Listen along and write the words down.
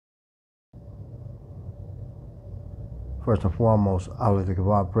First and foremost, I would like to give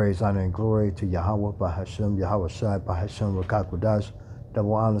all praise, honor, and glory to Yahweh, Bahashem, Yahweh Shai, Bahashem, Rakakwadash.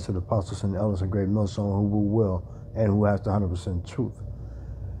 Double honor to the apostles and elders and great millstone who rule well and who has the 100% truth.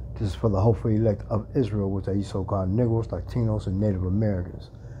 This is for the hopeful elect of Israel, which are you so-called Negroes, Latinos, and Native Americans.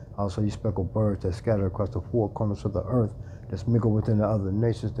 Also, you speckled birds that scatter across the four corners of the earth, that's mingled within the other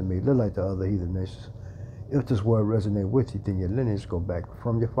nations, that may live like the other heathen nations. If this word resonates with you, then your lineage go back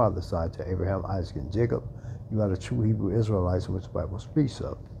from your father's side to Abraham, Isaac, and Jacob. You are the true Hebrew Israelites which the Bible speaks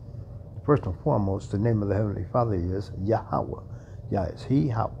of. First and foremost, the name of the Heavenly Father is Yahweh. Yah is He,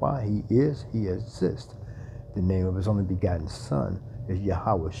 Hawa, He is, He exists. The name of His only begotten Son is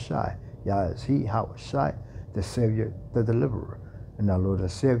Yahweh Shai. Yah is He, Hawa Shai, the Savior, the Deliverer. And our Lord and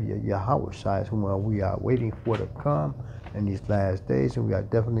Savior, Yahweh Shai, is whom we are waiting for to come in these last days, and we are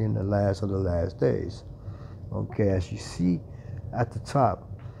definitely in the last of the last days. Okay, as you see at the top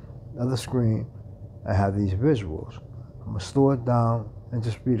of the screen, I have these visuals. I'm going to slow it down and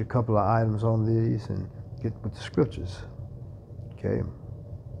just read a couple of items on these and get with the scriptures. Okay.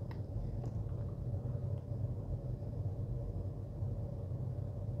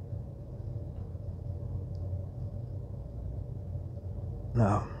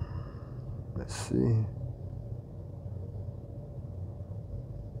 Now, let's see.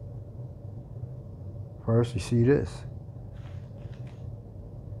 First, you see this.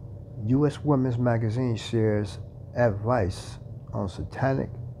 U.S. Women's Magazine shares advice on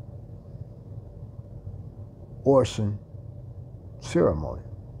satanic orison ceremony.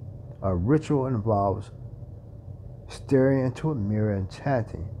 A ritual involves staring into a mirror and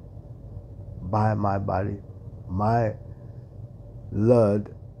chanting, "By my body, my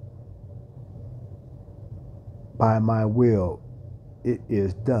blood, by my will, it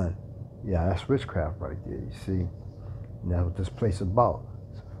is done." Yeah, that's witchcraft right there, you see. And that's what this place is about.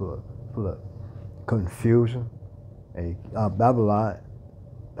 It's full of confusion. Babylon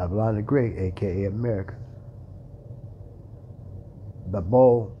the Great, a.k.a. America.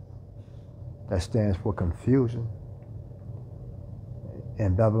 Babel, that stands for confusion.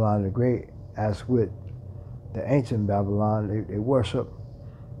 And Babylon the Great, as with the ancient Babylon, they worship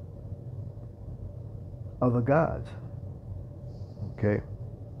other gods. Okay?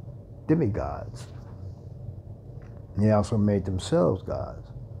 Demigods. And they also made themselves gods.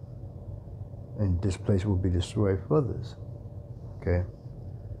 And this place will be destroyed for this. Okay?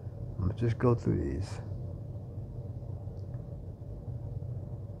 I'm going to just go through these.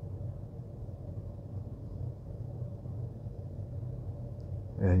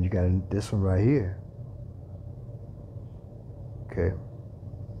 And you got this one right here. Okay.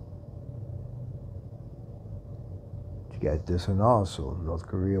 You got this one also. North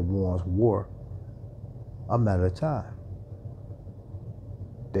Korea warns war a matter of time.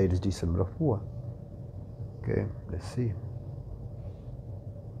 Date is December the 4th. Okay, let's see.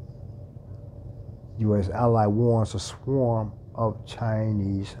 U.S. ally warns a swarm of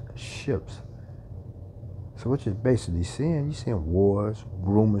Chinese ships. So what you're basically seeing, you're seeing wars,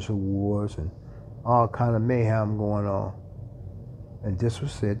 rumors of wars, and all kind of mayhem going on. And this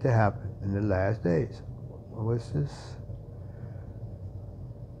was said to happen in the last days. What's this?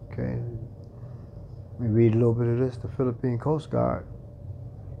 Okay. Let me read a little bit of this. The Philippine Coast Guard,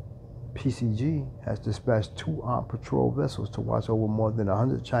 PCG, has dispatched 2 armed patrol vessels to watch over more than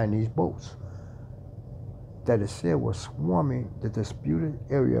 100 Chinese boats that is said were swarming the disputed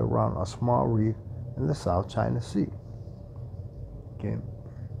area around a small reef in the South China Sea. Okay,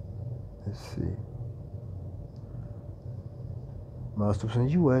 let's see. Muslims in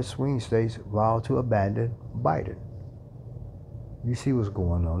U.S. swing states vow to abandon Biden. You see what's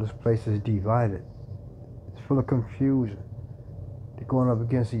going on. This place is divided. It's full of confusion. They're going up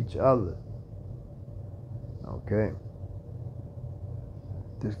against each other. Okay.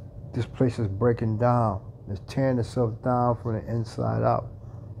 This place is breaking down. It's tearing itself down from the inside out.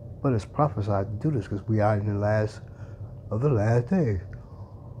 But it's prophesied to do this because we are in the last of the last days.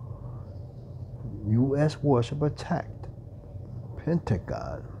 U.S. warship attacked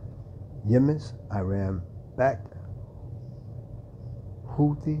Pentagon. Yemen's Iran-backed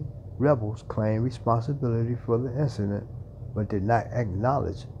Houthi rebels claim responsibility for the incident, but did not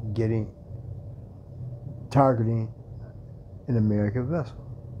acknowledge targeting an American vessel.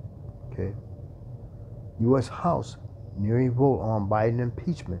 Okay. U.S. House nearing vote on Biden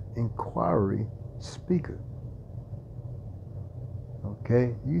impeachment inquiry speaker.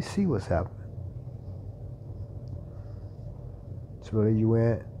 Okay, you see what's happening. So the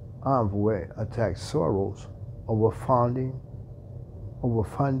UN envoy attacked Soros over funding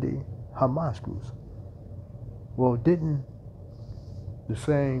Hamas groups. Well, didn't the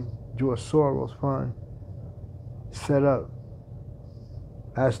same George Soros fund set up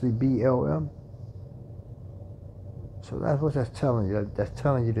actually BLM. So that's what that's telling you. That's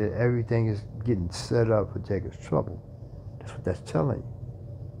telling you that everything is getting set up for Jacob's trouble. That's what that's telling you.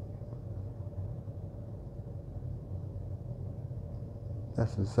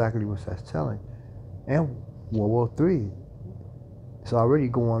 That's exactly what that's telling you. And World War III, it's already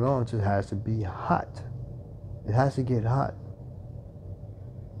going on. It just has to be hot. It has to get hot.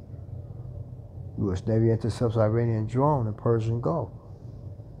 U.S. Navy intercepts Iranian drone in Persian Gulf.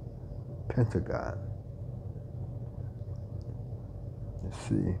 Pentagon. Let's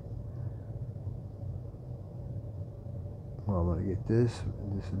see. Well, I'm going to get this.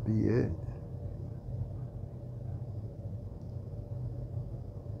 This will be it.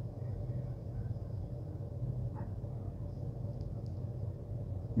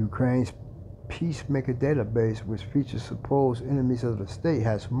 Ukraine's peacemaker database, which features supposed enemies of the state,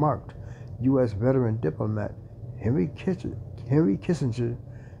 has marked U.S. veteran diplomat Henry Kissinger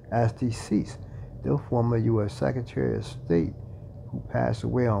as deceased. The former U.S. Secretary of State, who passed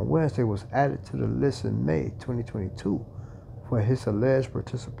away on Wednesday, was added to the list in May 2022 for his alleged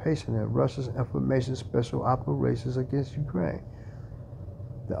participation in Russia's information special operations against Ukraine.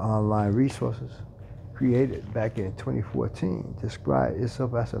 The online resources, created back in 2014, described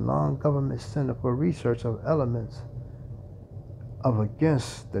itself as a non-government center for research of elements of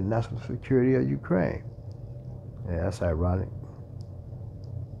against the national security of Ukraine. Yeah, that's ironic.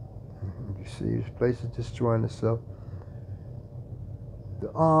 You see, this place is destroying itself. The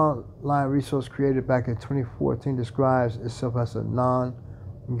online resource created back in 2014 describes itself as a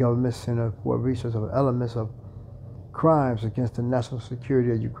non-government center for research of elements of crimes against the national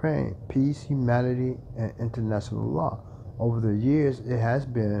security of Ukraine, peace, humanity, and international law. Over the years, it has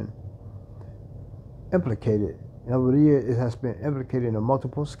been implicated. In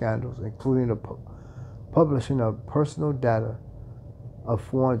multiple scandals, including the publishing of personal data of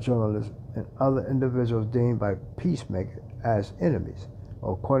foreign journalists and other individuals deemed by peacemakers as enemies.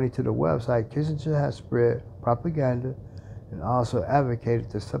 According to the website, Kissinger has spread propaganda and also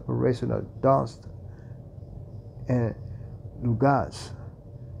advocated the separation of Donetsk and Lugansk,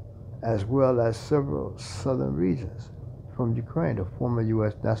 as well as several southern regions from Ukraine. The former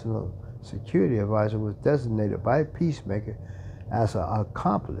U.S. National Security Advisor was designated by a peacemaker as an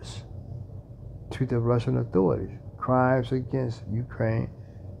accomplice to the Russian authorities, crimes against Ukraine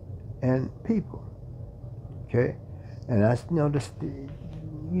and people. Okay, and that's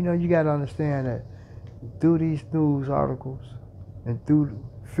you got to understand that through these news articles and through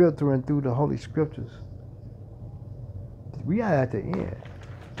filtering through the Holy Scriptures, we are at the end.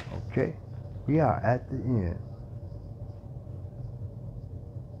 Okay, we are at the end.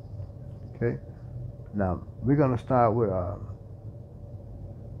 Okay, now we're gonna start with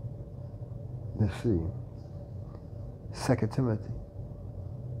let's see, 2 Timothy.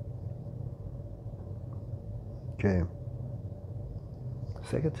 Okay,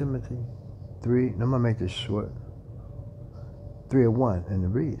 2 Timothy 3. And I'm gonna make this short. 3:1, and it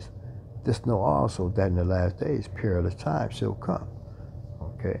reads, "This know also that in the last days perilous times shall come."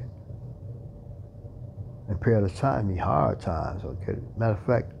 Okay, and perilous times mean hard times. Okay, matter of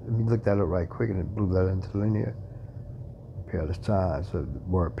fact, let me look that up right quick, and it blew that into linear. Perilous times, so the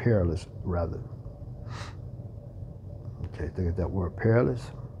word perilous rather. Okay, look at that word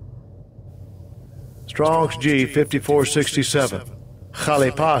perilous. Strong's G 5467.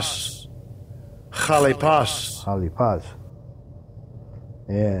 Chalipas. Chalipas. Chalipas.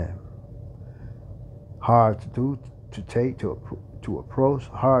 Yeah. Hard to do, to take, to approach,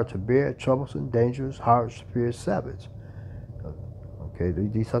 hard to bear, troublesome, dangerous, hard to fear, savage. Okay,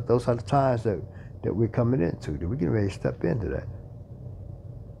 those are the times that we're coming into. That we're getting ready to step into that.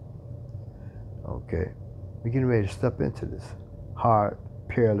 Okay, we're getting ready to step into this hard,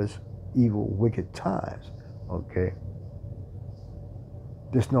 perilous, evil, wicked times. Okay.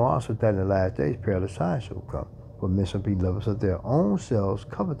 This know also that in the last days perilous times shall come. For men shall be lovers of their own selves,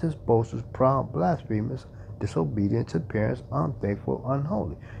 covetous, boasters, proud, blasphemers, disobedient to parents, unthankful,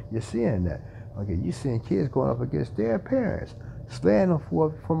 unholy. You're seeing that. Okay, you're seeing kids going up against their parents, slaying them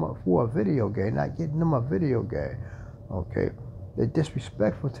for a video game, not getting them a video game. Okay, they're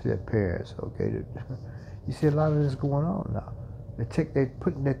disrespectful to their parents. Okay, you see a lot of this going on now. They're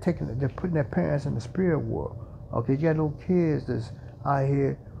putting their parents in the spirit world. Okay, you got little kids that's out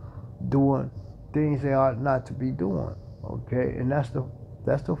here doing things they ought not to be doing. Okay, and that's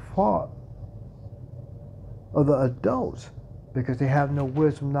the fault of the adults, because they have no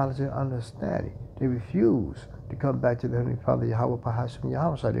wisdom, knowledge, and understanding. They refuse to come back to the Heavenly Father, Yahweh, Bahasham,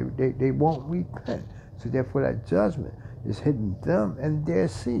 Yahweh. They won't repent. So therefore that judgment is hitting them and their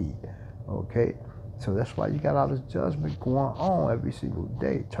seed. Okay? So that's why you got all this judgment going on every single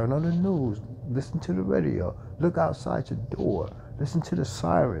day. Turn on the news, listen to the radio, look outside your door, listen to the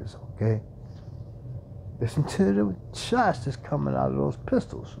sirens, okay? Listen to the shots that's coming out of those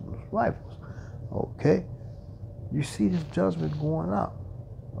pistols, those rifles, okay? You see this judgment going out,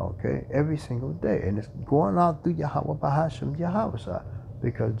 okay, every single day. And it's going out through Yahweh Bahasham Yahweh,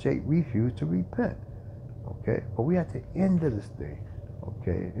 because Jake refused to repent, okay? But we at the end of this thing,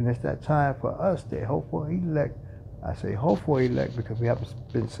 okay? And it's that time for us to hope for elect. I say hope for elect because we haven't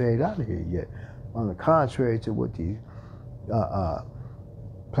been saved out of here yet. On the contrary to what the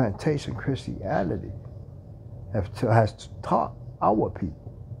plantation Christianity has taught our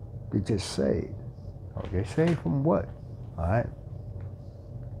people. They just saved. Okay, saved from what? All right.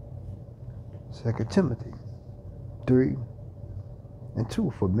 2 Timothy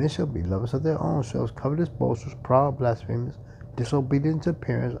 3:2. For men shall be lovers of their own selves, covetous, boasters, proud, blasphemers, disobedient to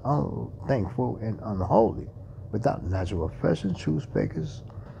parents, unthankful, and unholy, without natural affection, truth speakers,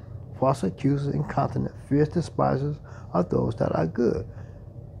 false accusers, incontinent, fierce despisers of those that are good.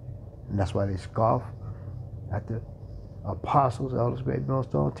 And that's why they scoff at the apostles, elders, great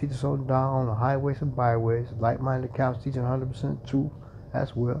millstone, teachers on down on the highways and byways, like-minded accounts teaching 100% truth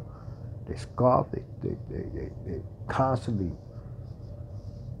as well. They scoff, they constantly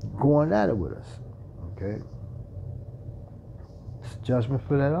going at it with us, okay? It's judgment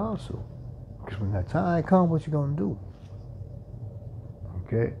for that also. Because when that time comes, what you gonna do?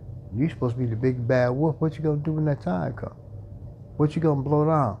 Okay? You supposed to be the big bad wolf. What you gonna do when that time comes? What you gonna blow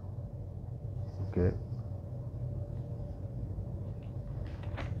down? Okay?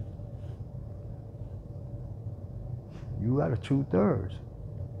 You got a 2/3.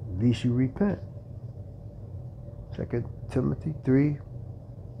 At least you repent. 2 Timothy 3:5.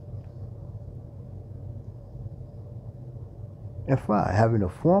 Having a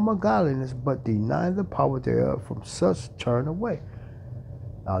form of godliness, but denying the power thereof, from such turn away.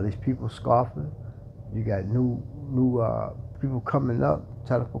 All these people scoffing. You got new people coming up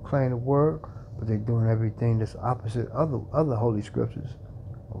trying to proclaim the word, but they're doing everything that's opposite other holy scriptures.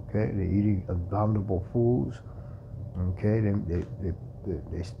 Okay, they're eating abominable foods. Okay,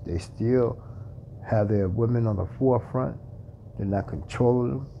 they still have their women on the forefront. They're not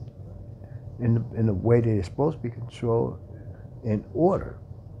controlling them in the way that they're supposed to be controlled, in order.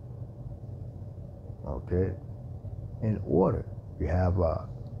 Okay, in order. You have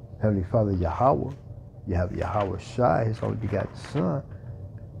Heavenly Father Yahweh. You have Yahweh Shai, His only begotten Son.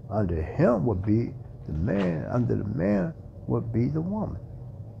 Under Him would be the man. Under the man would be the woman.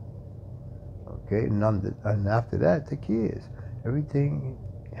 Okay, and after that, the kids. Everything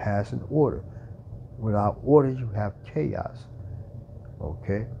has an order. Without order, you have chaos.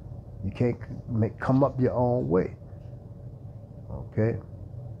 Okay, you can't come up your own way. Okay,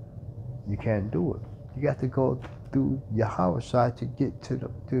 you can't do it. You got to go through Yahweh side to get to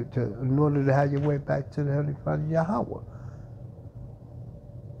in order to have your way back to the Heavenly Father Yahweh.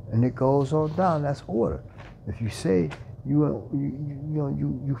 And it goes on down. That's order. If you say you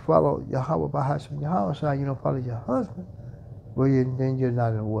follow Yahweh Bahasham Yahweh side, you don't follow your husband, well, then you're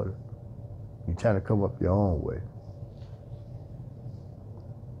not in order. You're trying to come up your own way.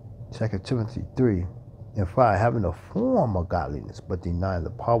 2 Timothy 3:5, having a form of godliness, but denying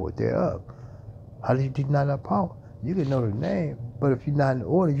the power thereof. How do you deny that power? You can know the name, but if you're not in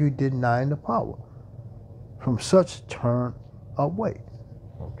order, you're denying the power. From such turn away.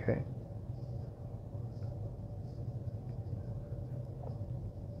 Okay?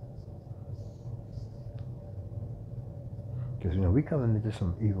 Because, we coming into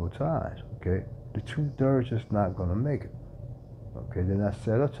some evil times, okay? The 2/3 is not going to make it. Okay? They're not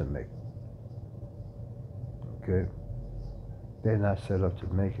set up to make it. Okay? They're not set up to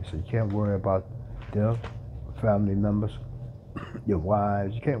make it. So you can't worry about them, family members, your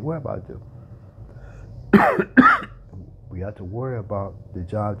wives. You can't worry about them. We have to worry about the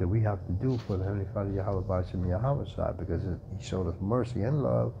job that we have to do for the Heavenly Father Yahweh Bashim Yahweh side, because He showed us mercy and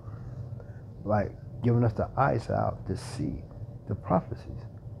love, like giving us the eyes out to see the prophecies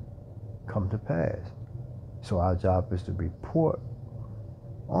come to pass. So our job is to report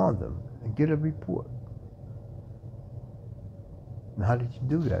on them and get a report. And how did you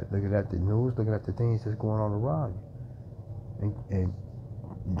do that? Looking at the news, looking at the things that's going on around you, and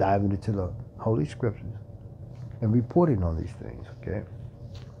diving into the Holy Scriptures and reporting on these things, okay?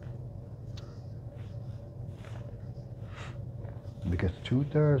 Because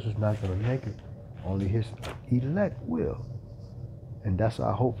 2/3 is not going to make it. Only His elect will. And that's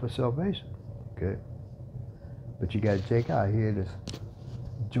our hope for salvation, okay? But you got Jake out here that's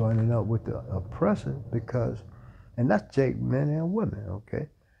joining up with the oppressor, because, and that's Jake, men and women, okay?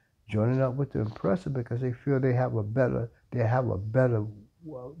 joining up with the oppressor because they feel they have a better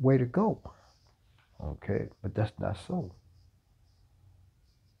way to go. Okay, but that's not so.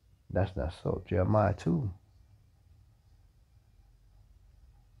 That's not so. Jeremiah 2.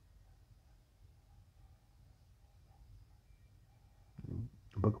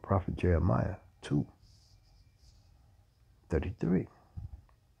 The book of prophet Jeremiah 2:33.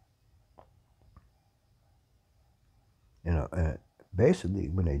 And basically,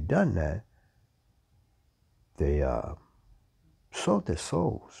 when they done that, they sold their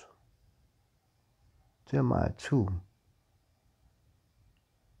souls. Jeremiah 2:33.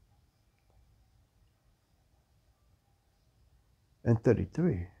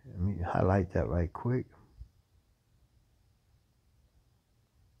 Let me highlight that right quick.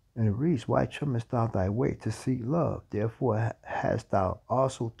 And it reads, why trimmest thou thy way to seek love? Therefore hast thou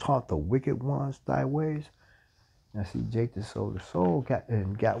also taught the wicked ones thy ways. Now see, Jake sold the soul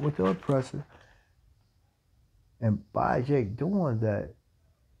got with the oppressor. And by Jake doing that,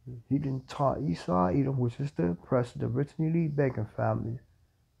 he didn't taught Esau, Edom, which is the oppressor, the rich and elite banking family,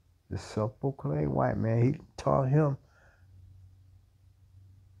 the self-proclaimed white man. He taught him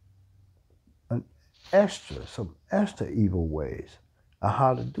some extra evil ways of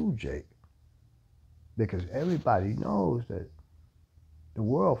how to do Jake. Because everybody knows that the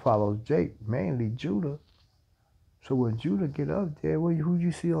world follows Jake, mainly Judah. So when Judah get up there, who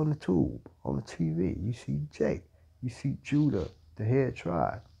you see on the tube, on the TV? You see Jake. You see Judah, the head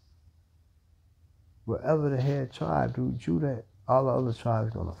tribe. Wherever the head tribe do, Judah, all the other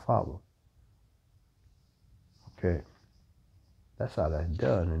tribes going to follow. Okay. That's how that's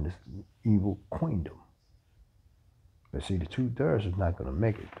done in this evil queendom. But see, the 2/3 is not going to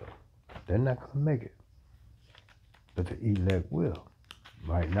make it, though. They're not going to make it. But the elect will.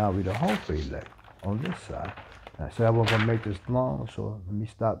 Right now, we the hopeful elect on this side. I said I wasn't going to make this long, so let me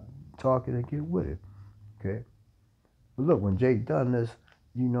stop talking and get with it. Okay? But look, when Jake done this,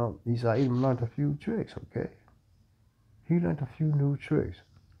 you know, Esau even learned a few tricks, okay? He learned a few new tricks,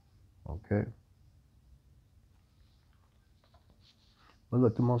 okay? But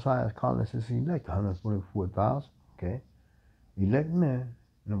look, the Most High is calling us his elect, 144,000, okay? Elect men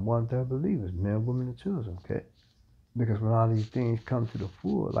and 1/3 believers, men, women, and children, okay? Because when all these things come to the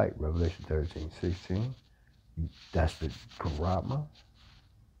full, like Revelation 13:16, that's the Karama.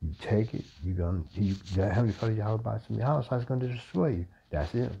 You take it, that Heavenly Father Yahweh is going to destroy you.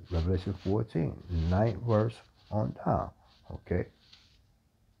 That's it. Revelation 14, 9th verse on down. Okay?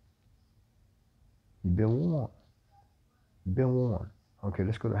 You've been warned. You've been warned. Okay,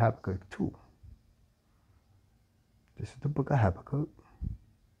 let's go to Habakkuk 2. This is the book of Habakkuk.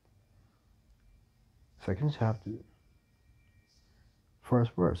 2nd chapter.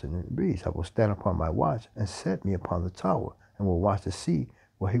 1st verse. And it reads, I will stand upon my watch and set me upon the tower and will watch to see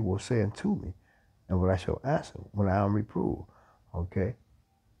what he will say unto me, and what I shall answer when I am reproved. Okay?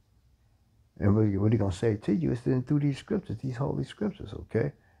 And what he going to say to you is then through these scriptures, these holy scriptures,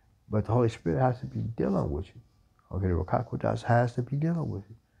 okay? But the Holy Spirit has to be dealing with you. Okay, the Rakakudas has to be dealing with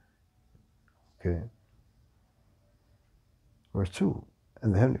you. Okay? Verse 2,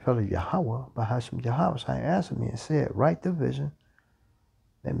 and the Heavenly Father Yahweh, Bahasham Yahweh, answered me and said, write the vision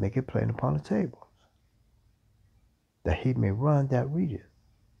and make it plain upon the tables, that he may run that readeth.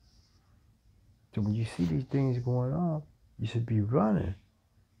 So when you see these things going on, you should be running.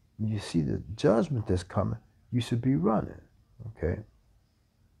 When you see the judgment that's coming, you should be running, okay?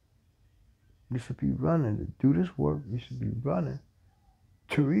 You should be running to do this work. You should be running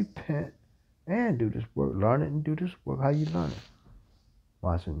to repent and do this work. Learn it and do this work. How you learn it?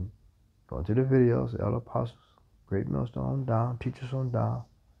 Watching, going to the videos, the Elder Apostles, Great Millstone down, teachers on down,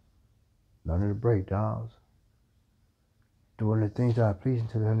 learning the breakdowns, doing the things that are pleasing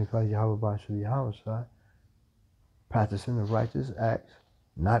to the Heavenly Father Yahweh by the Yahweh side, practicing the righteous acts,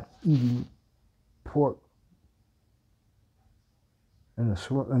 not eating pork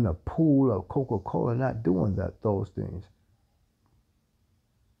in a pool of Coca-Cola, not doing those things,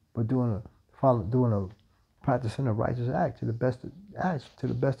 but practicing the righteous act to the best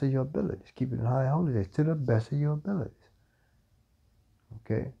of your abilities, keeping it high holy days to the best of your abilities.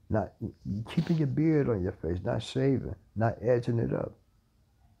 Okay, not keeping your beard on your face, not shaving, not edging it up.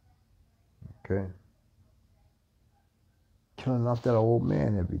 Okay, killing off that old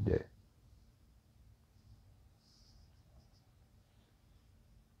man every day.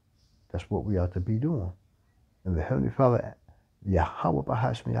 That's what we ought to be doing. And the Heavenly Father, Yahweh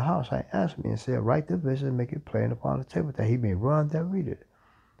Bahashim Yahweh, answered me and said, write the vision and make it plain upon the table, that he may run that read it.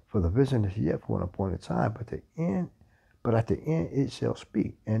 For the vision is yet for an appointed time, but at the end it shall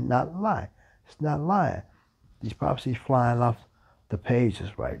speak and not lie. It's not lying. These prophecies flying off the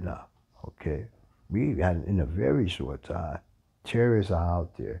pages right now. Okay, we had in a very short time, chariots are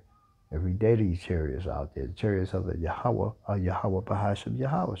out there. Every day these chariots are out there. The chariots of the Yahweh are Yahweh Bahasham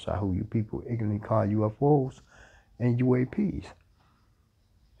Yahweh, who you people ignorantly call UFOs and UAPs.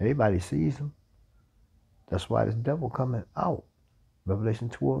 Everybody sees them. That's why this devil coming out. Revelation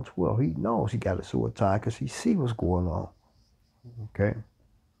 12:12. He knows he got a sword tied because he see what's going on. Okay?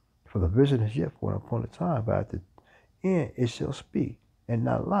 For the vision is yet for upon a time, but at the end it shall speak and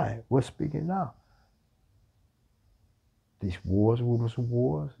not lie. What's speaking now? These wars, rumors of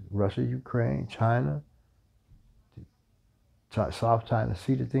wars, Russia, Ukraine, China, South China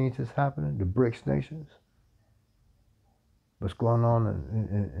Sea, the things that's happening, the BRICS nations, what's going on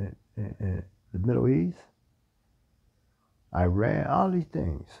in the Middle East, Iran, all these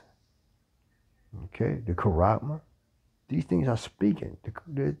things. Okay, the Karama, these things are speaking.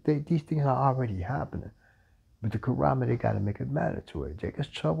 These things are already happening. But the Karama, they got to make it matter to it. Jacob's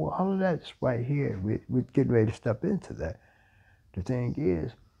trouble, all of that's right here. We're getting ready to step into that. The thing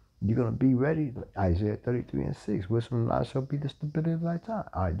is, you're going to be ready. Isaiah 33:6. Wisdom and knowledge shall be the stability of thy time.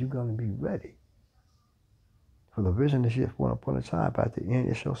 Are you going to be ready? For the vision is yet one upon a time, but at the end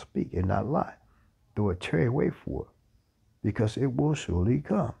it shall speak and not lie. Though it tarry, wait for it, because it will surely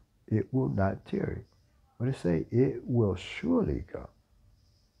come. It will not tarry. What it say? It will surely come.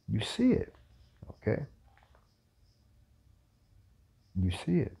 You see it, okay? You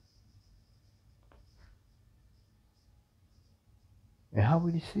see it. And how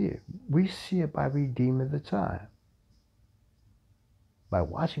would you see it? We see it by redeeming the time. By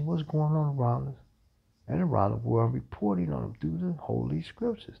watching what's going on around us and around the world, reporting on them through the Holy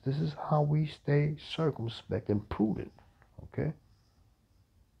Scriptures. This is how we stay circumspect and prudent, okay?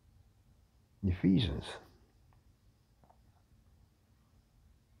 Ephesians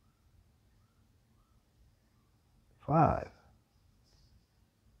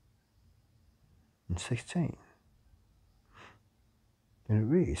 5:16. And it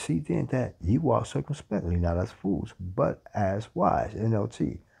reads, see then that ye walk circumspectly, not as fools, but as wise.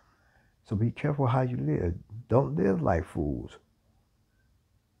 NLT. So be careful how you live. Don't live like fools,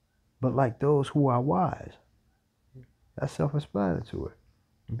 but like those who are wise. That's self-explanatory.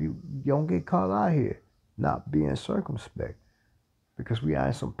 You don't get caught out here not being circumspect, because we are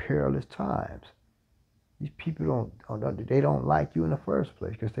in some perilous times. These people don't like you in the first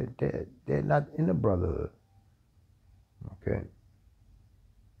place because they're not in the brotherhood. Okay.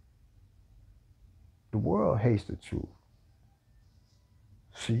 The world hates the truth.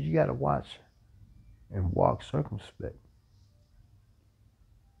 So you got to watch and walk circumspect.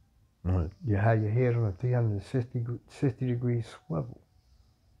 You have your head on a 360 degree swivel.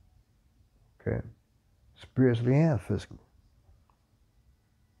 Okay? Spiritually and physically.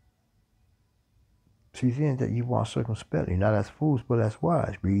 See then that you walk circumspectly, not as fools, but as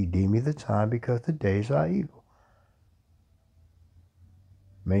wise. Redeem the time, because the days are evil.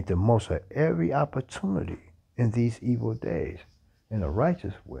 Make the most of every opportunity in these evil days in a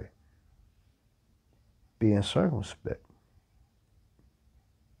righteous way. Being circumspect.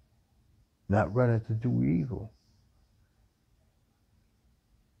 Not running to do evil.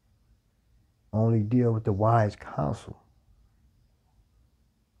 Only deal with the wise counsel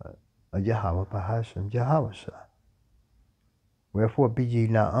of Yahweh Bahasham Yahweh. Wherefore be ye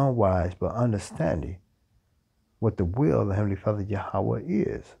not unwise, but understanding what the will of the Heavenly Father Yahweh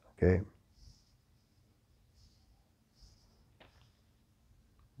is. Okay?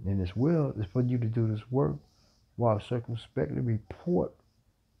 And His will is for you to do this work while circumspectly report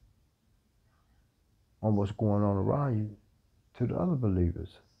on what's going on around you to the other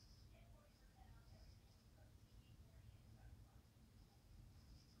believers.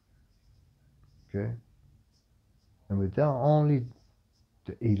 Okay? And with that, only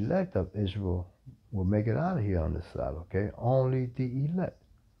the elect of Israel will make it out of here on this side, okay? Only the elect.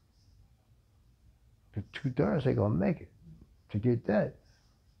 The 2/3 ain't gonna make it. To get that,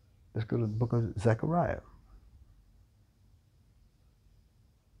 let's go to the book of Zechariah.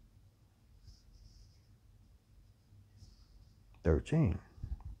 (13)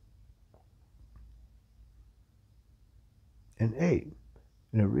 and 8.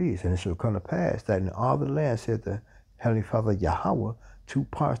 And it reads, and it shall come to pass that in all the land, said the Heavenly Father Yahweh, 2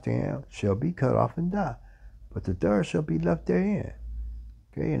 parts therein shall be cut off and die, but the third shall be left therein.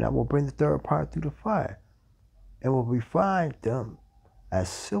 Okay, and I will bring the third part through the fire, and will refine them as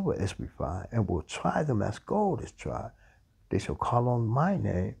silver is refined, and will try them as gold is tried. They shall call on my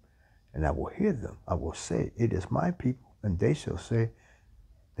name, and I will hear them. I will say, it is my people, and they shall say,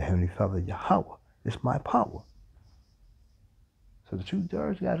 the Heavenly Father Yahweh is my power. So the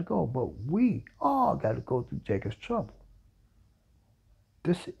 2/3 got to go, but we all got to go through Jacob's trouble.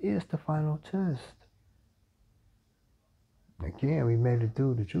 This is the final test. Again, we made it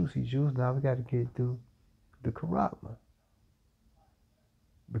through the juicy juice. Now we got to get through the Karama.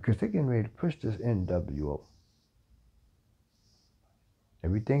 Because they're getting ready to push this NWO.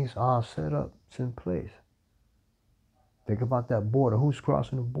 Everything's all set up. It's in place. Think about that border. Who's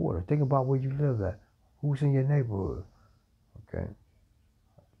crossing the border? Think about where you live at. Who's in your neighborhood? Okay.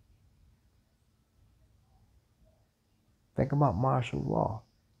 Think about martial law.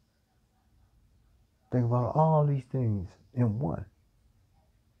 Think about all these things in one.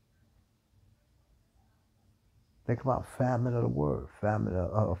 Think about famine of the word, famine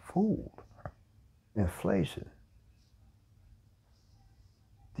of food, inflation.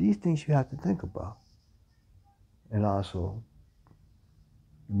 These things you have to think about. And also,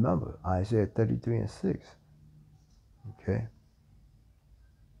 remember, Isaiah 33:6. Okay?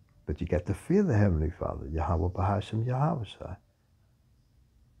 But you got to fear the Heavenly Father, Yahweh Bahasham Yahweh Shai.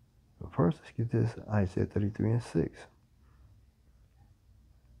 But first, let's get this Isaiah 33:6.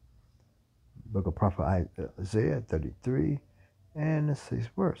 Book of Prophet Isaiah 33 and the 6th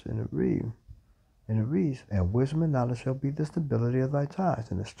verse. And it reads, and wisdom and knowledge shall be the stability of thy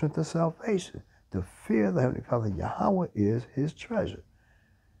ties, and the strength of salvation. The fear of the Heavenly Father, Yahweh, is his treasure.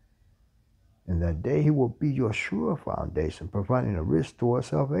 In that day he will be your sure foundation, providing a rich store of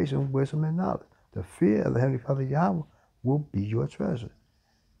salvation, wisdom, and knowledge. The fear of the Heavenly Father, Yahweh, will be your treasure.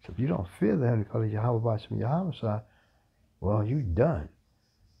 So if you don't fear the Heavenly Father, Yahweh, Basham, Yahweh, well, you done.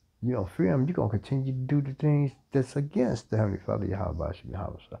 You don't fear him, you're going to continue to do the things that's against the Heavenly Father, Yahweh, Basham,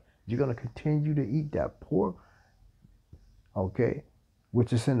 Yahweh. You're going to continue to eat that pork, okay,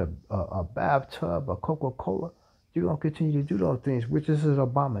 which is in a bathtub, a Coca-Cola. You're going to continue to do those things, which is an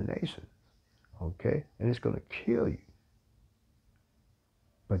abomination, okay? And it's going to kill you.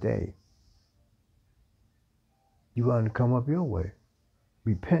 But hey, you want to come up your way.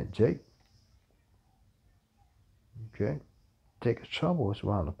 Repent, Jake. Okay? Take a trouble, it's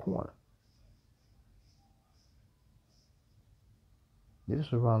around the corner.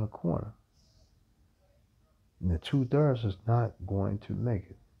 It's around the corner. And the 2/3 is not going to make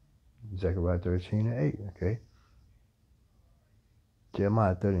it. Zechariah 13:8, okay?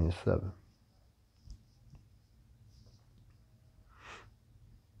 Jeremiah 30:7.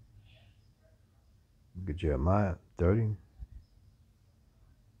 Look at Jeremiah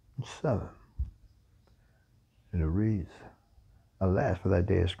 30:7. And it reads, alas, for that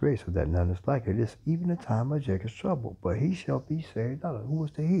day is great, so that none is like it. It is even the time of Jacob's trouble, but he shall be saved. Who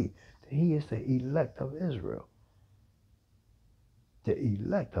is the he? The he is the elect of Israel. The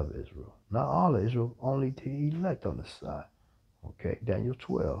elect of Israel. Not all of Israel, only the elect on the side. Okay, Daniel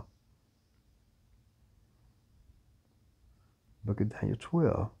 12. Look at Daniel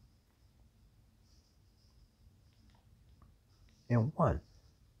 12 and 1.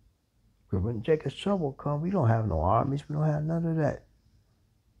 Because when Jacob's trouble comes, we don't have no armies. We don't have none of that.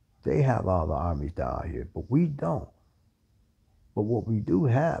 They have all the armies down here, but we don't. But what we do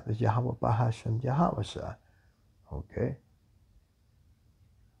have is Yahweh Bahasham Yahweh Shai. Okay?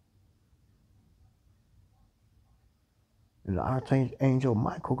 And the archangel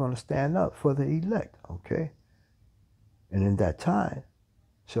Michael going to stand up for the elect. Okay? And in that time,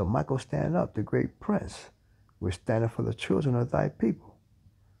 shall Michael stand up, the great prince, which standeth for the children of thy people.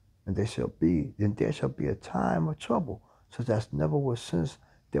 And there shall be a time of trouble, such as never was since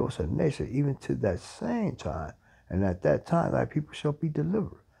there was a nation, even to that same time. And at that time thy people shall be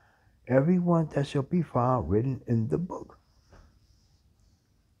delivered, every one that shall be found written in the book.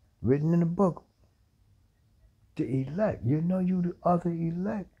 Written in the book. The elect. You know you the other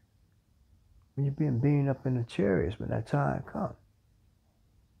elect. When you're being beaten up in the chariots when that time comes.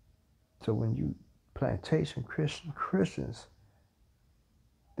 So when you plantation Christians,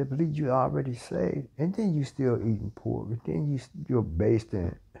 they believe you already saved, and then you still eating pork, and then you're based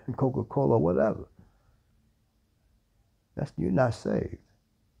in Coca-Cola or whatever. You're not saved.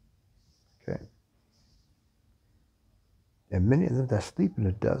 Okay. And many of them that sleep in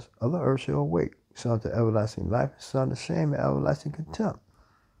the dust of the earth shall awake, some to everlasting life, some to shame and everlasting contempt.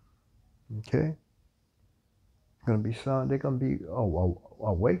 Okay. Gonna be some, they're gonna be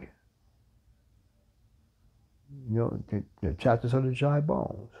awake. You know, the chapters of the dry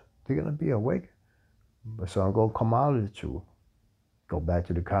bones. They're gonna be awake. But some gonna come out of the truth. Go back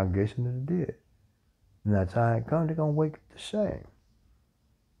to the congregation of the dead. And that time comes, they're gonna wake the shame.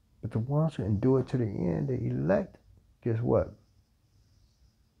 But the ones who endure to the end, the elect, guess what?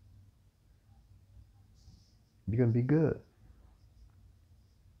 You're gonna be good.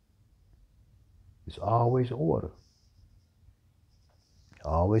 It's always order.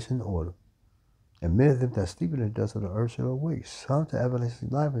 Always in order. And many of them that sleep in the dust of the earth shall awake, some to everlasting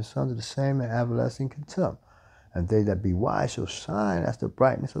life, and some to the same and everlasting contempt. And they that be wise shall shine as the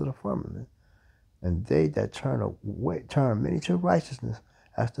brightness of the firmament. And they that turn many to righteousness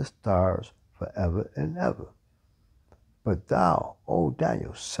as the stars forever and ever. But thou, O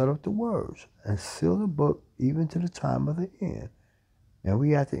Daniel, set up the words and seal the book even to the time of the end. And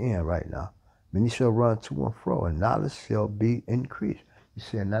we at the end right now. Many shall run to and fro, and knowledge shall be increased. You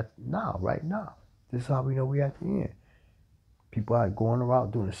saying that now, right now. This is how we know we at the end. People are going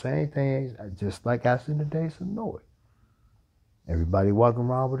around doing the same things, just like as in the days of Noah. Everybody walking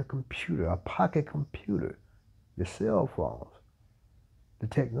around with a computer, a pocket computer, your cell phones. The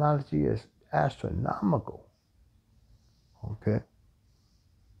technology is astronomical. Okay?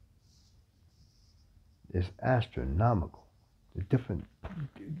 It's astronomical. The different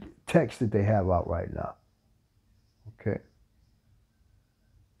texts that they have out right now. Okay?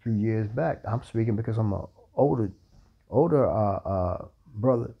 A few years back, I'm speaking because I'm an older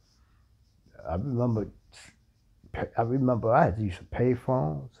brother. I remember I had to use pay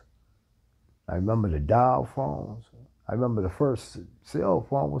phones. I remember the dial phones. I remember the first cell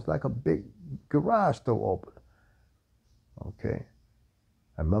phone was like a big garage door opener. Okay.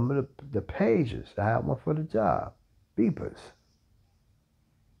 I remember the pages. I had one for the job. Beepers.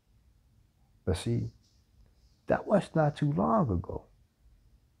 But see, that was not too long ago.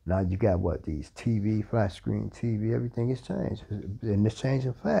 Now you got what? These TV, flat screen TV, everything has changed. And it's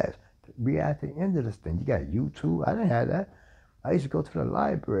changing fast. We at the end of this thing. You got YouTube. I didn't have that. I used to go to the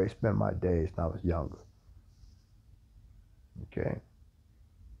library, spend my days when I was younger. Okay.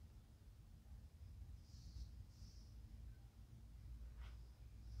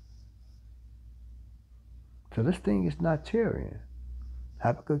 So this thing is not tarrying.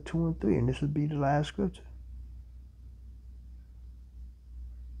 Habakkuk 2 and 3, and this would be the last scripture.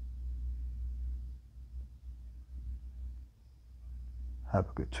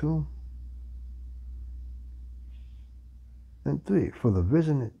 Habakkuk 2 and 3. For the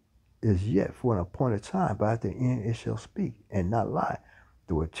vision is yet for an appointed time, but at the end it shall speak and not lie.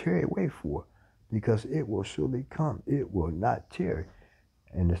 Though it tarry, wait for it, because it will surely come. It will not tarry,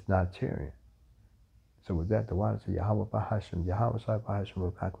 and it's not tarrying. So with that, the waters of Yahweh Bahashim, Yahweh Sai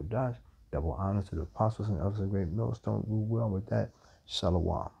Bahashim Rukakudash, double honors to the apostles and others of great millstone, rule well with that.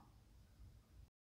 Shalom.